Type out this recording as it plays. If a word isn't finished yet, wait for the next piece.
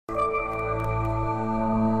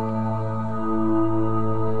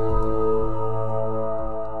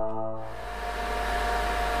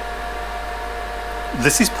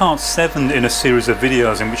This is part 7 in a series of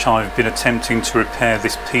videos in which I've been attempting to repair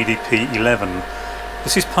this PDP11.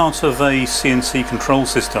 This is part of a CNC control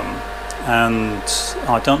system, and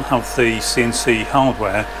I don't have the CNC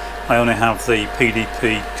hardware, I only have the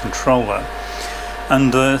PDP controller.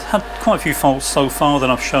 And had quite a few faults so far that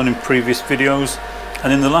I've shown in previous videos,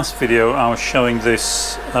 and in the last video I was showing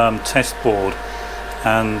this test board,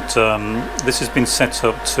 and this has been set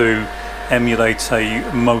up to emulate a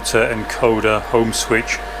motor encoder home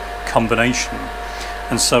switch combination,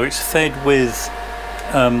 and so it's fed with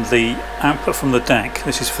the output from the DAC.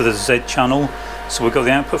 This is for the Z channel, so we've got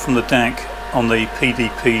the output from the DAC on the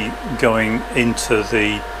PDP going into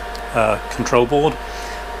the control board,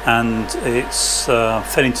 and it's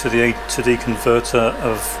fed into the A to D converter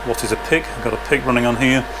of what is a PIC. I've got a PIC running on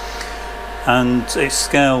here, and it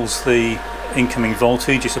scales the incoming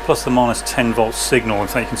voltage. It's a plus or minus 10 volt signal. In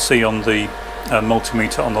fact, you can see on the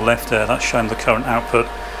multimeter on the left there, that's showing the current output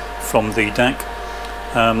from the DAC.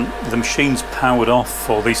 The machine's powered off,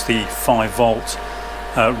 or at least the 5 volt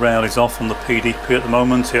rail is off on the PDP at the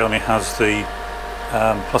moment. It only has the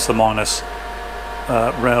plus or minus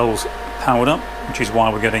rails powered up, which is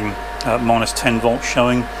why we're getting minus 10 volts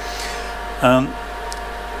showing.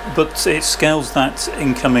 But it scales that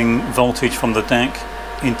incoming voltage from the DAC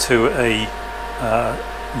into a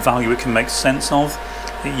value it can make sense of.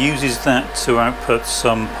 It uses that to output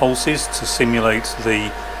some pulses to simulate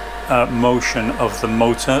the motion of the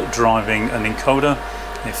motor driving an encoder.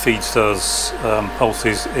 It feeds those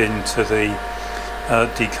pulses into the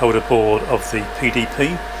decoder board of the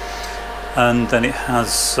PDP, and then it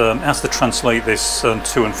has to translate this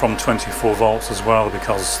to and from 24 volts as well,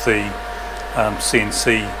 because the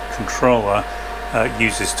CNC controller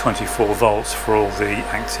uses 24 volts for all the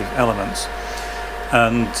active elements.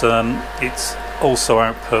 And it also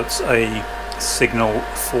outputs a signal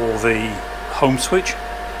for the home switch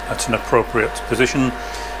at an appropriate position,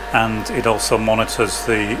 and it also monitors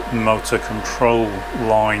the motor control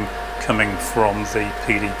line coming from the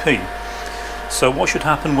PDP. So what should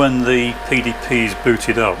happen when the PDP is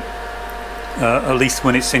booted up, at least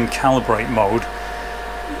when it's in calibrate mode,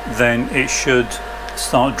 then it should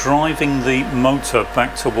start driving the motor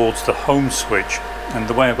back towards the home switch. And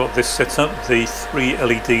the way I've got this set up, the 3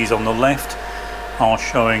 LEDs on the left are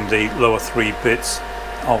showing the lower 3 bits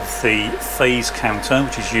of the phase counter,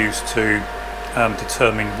 which is used to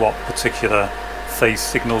determine what particular phase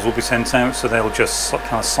signals will be sent out, so they'll just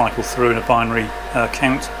kind of cycle through in a binary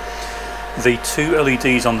count. The 2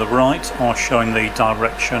 LEDs on the right are showing the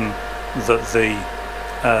direction that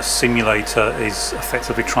the simulator is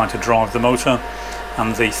effectively trying to drive the motor,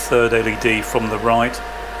 and the 3rd LED from the right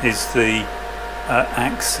is the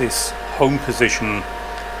axis home position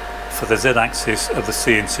for the Z axis of the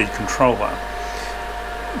CNC controller.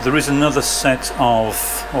 There is another set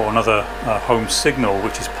of, or another home signal,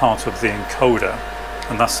 which is part of the encoder,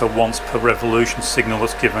 and that's a once per revolution signal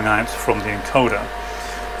that's given out from the encoder.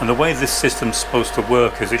 And the way this system's supposed to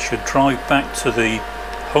work is it should drive back to the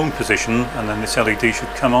home position, and then this LED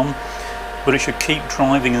should come on, but it should keep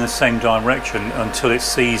driving in the same direction until it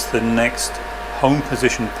sees the next home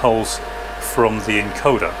position pulse from the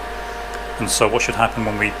encoder. And so what should happen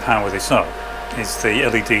when we power this up is the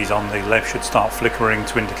LEDs on the left should start flickering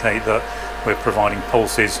to indicate that we're providing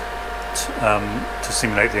pulses to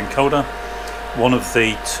simulate the encoder. One of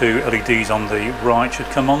the 2 LEDs on the right should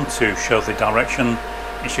come on to show the direction.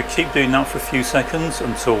 It should keep doing that for a few seconds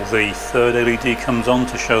until the 3rd LED comes on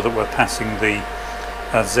to show that we're passing the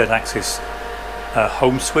Z-axis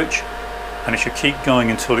home switch, and it should keep going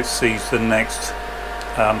until it sees the next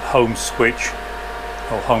home switch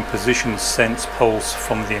or home position sense pulse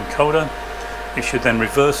from the encoder. It should then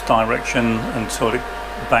reverse direction until it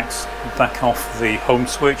backs back off the home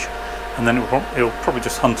switch, and then it'll probably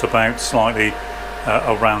just hunt about slightly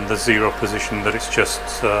around the 0 position that it's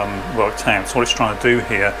just worked out. So what it's trying to do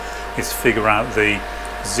here is figure out the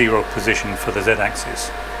 0 position for the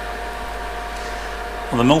Z-axis.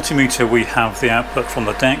 On the multimeter we have the output from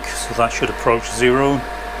the DAC, so that should approach 0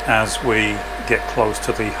 as we get close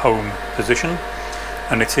to the home position,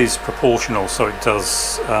 and it is proportional, so it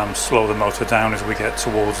does slow the motor down as we get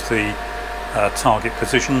towards the target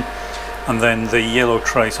position. And then the yellow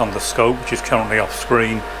trace on the scope, which is currently off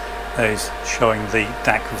screen, is showing the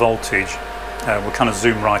DAC voltage. We'll kind of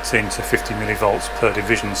zoom right into 50 millivolts per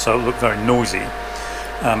division, so it'll look very noisy,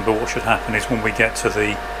 but what should happen is when we get to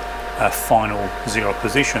the final 0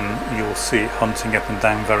 position, you'll see it hunting up and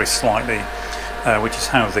down very slightly, which is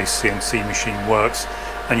how the CNC machine works,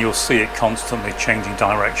 and you'll see it constantly changing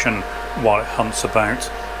direction while it hunts about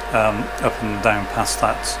up and down past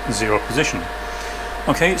that 0 position.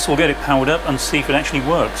 Okay, so we'll get it powered up and see if it actually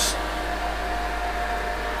works.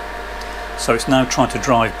 So it's now trying to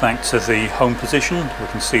drive back to the home position. We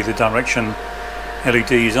can see the direction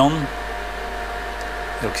LED is on.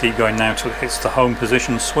 It'll keep going now till it hits the home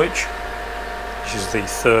position switch, which is the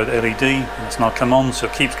third LED, and it's now come on, so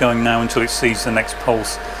it keeps going now until it sees the next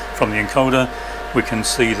pulse from the encoder. We can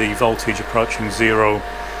see the voltage approaching 0.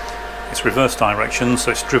 It's reverse direction, so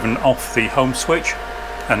it's driven off the home switch,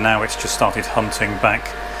 and now it's just started hunting back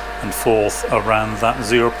and forth around that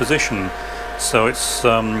 0 position. So it's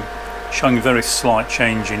showing a very slight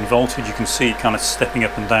change in voltage. You can see it kind of stepping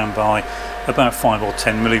up and down by about 5 or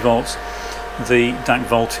 10 millivolts. The DAC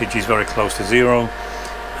voltage is very close to 0,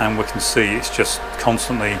 and we can see it's just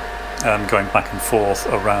constantly going back and forth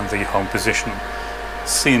around the home position.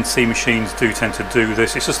 CNC machines do tend to do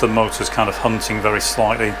this. It's just the motor's kind of hunting very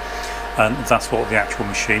slightly, and that's what the actual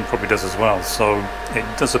machine probably does as well. So it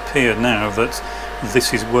does appear now that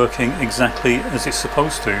this is working exactly as it's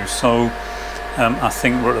supposed to. So I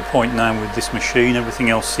think we're at the point now with this machine, everything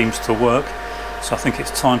else seems to work. So I think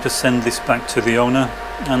it's time to send this back to the owner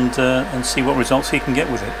and see what results he can get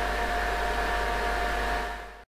with it.